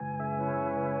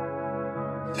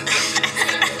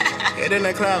Head in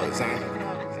the clouds, I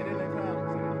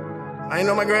ain't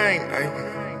know my grind.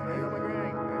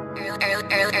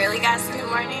 Early guys in the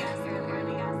morning.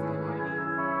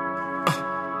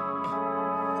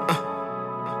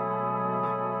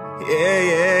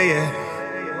 Yeah.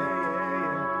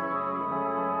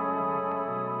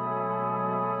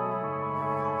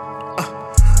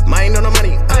 Mine on the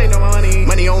money, I ain't know my money.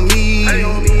 Money on me.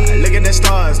 Look at the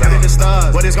stars, like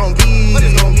what it's gon' be.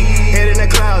 Head in the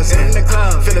clouds,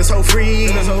 feeling so free.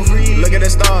 Look at the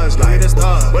stars, like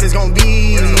what it's gon'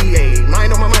 be. Hey,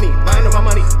 mine on my money,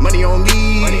 money on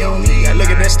me. Look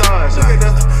at the stars, like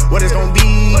what it's gon'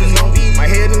 be. My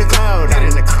head in the cloud,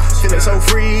 feeling so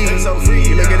free.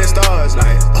 Look at the stars,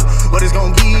 like what it's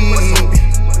gon' be.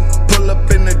 Pull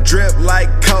up in the drip like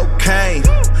cocaine.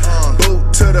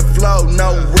 Boot to the flow,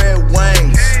 no red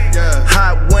wings.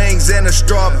 Hot wings and a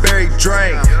strawberry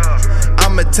drink.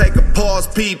 I'ma take a pause,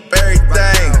 peep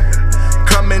everything.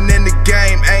 Coming in the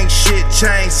game, ain't shit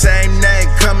changed. Same name,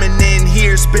 coming in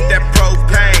here, spit that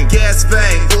propane. Gas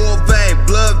vein, oil vein,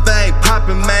 blood vein,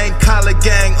 poppin' main, collar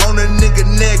gang. On a nigga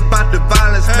neck, bout the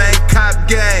violence, man, cop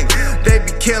gang. They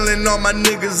be killing all my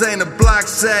niggas, ain't a block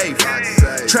safe.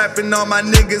 Trapping all my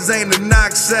niggas, ain't a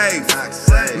knock safe.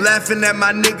 Laughing at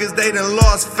my niggas, they done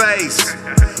lost face.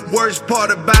 Worst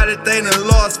part about it, they done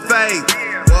lost faith.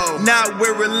 Not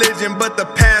with religion, but the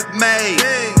path made.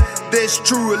 This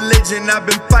true religion, I've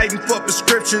been fighting for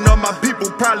prescription. All my people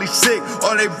probably sick,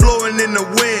 or they blowing in the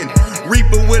wind.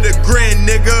 Reaper with a grin,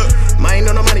 nigga. Mine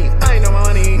on the money, I ain't know my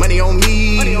money. Money on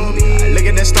me. Look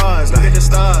at the stars, like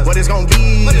what it's gon'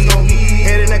 be.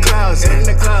 Head in the clouds,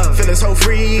 feeling so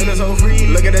free.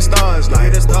 Look at the stars,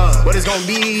 like what it's gon'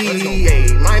 be.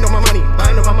 Hey, mine on my money,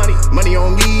 money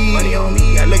on me.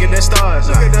 Look at the stars,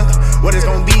 like what it's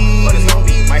gon' be.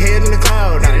 My head in the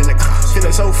cloud,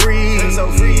 feeling so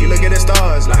free. Look at the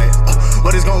stars, like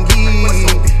what it's gon' be.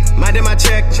 Minding my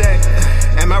check,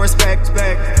 and my respect.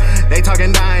 They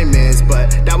talking diamonds, but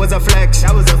that was a flex.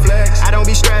 I don't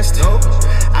be stressed,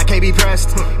 I can't be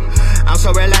pressed. I'm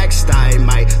so relaxed, I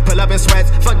might pull up in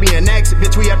sweats. Fuck being next,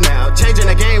 bitch, we up now. Changing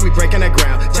the game, we breaking the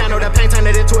ground. Channel the pain, turn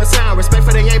it into a sound. Respect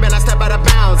for the game, and I step out of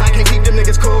bounds. I can't keep them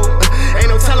niggas cool. Ain't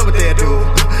no telling what they'll do.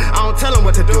 I don't tell them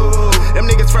what to do. Them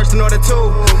niggas first in order to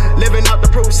living out the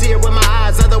proof, see it with my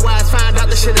eyes. Otherwise, find out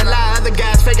the shit a lie. Other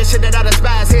guys faking shit that I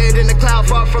despise. Head in the cloud,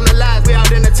 far from the lies. We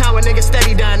out in the town where niggas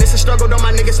steady dying. It's a struggle, though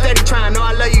my niggas steady trying. Know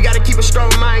I love you, gotta keep a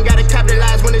strong mind. Gotta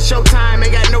capitalize when it's showtime.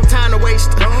 Ain't got no time to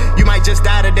waste. You might just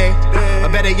die today, or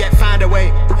better yet, find a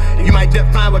way. You might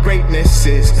define what greatness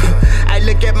is. I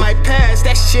look at my past,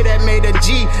 that shit that made a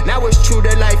G. Now it's true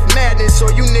to life madness, so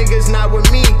you niggas not with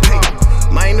me.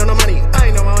 Mine on the money, I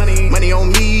ain't know my money. Money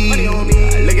on me.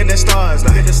 Look at the stars,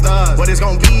 like what it's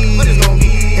gon' be.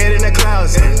 Head in the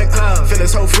clouds, feeling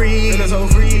so free.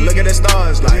 Look at the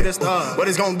stars, like what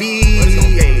it's gon' be.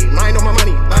 Hey, mine on my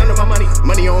money,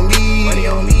 money on me.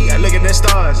 Look at the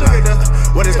stars, like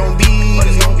what it's gon' be.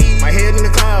 My head in the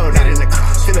cloud,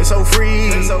 feeling so free.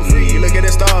 Look at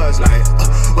the stars, like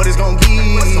what it's gon'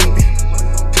 be.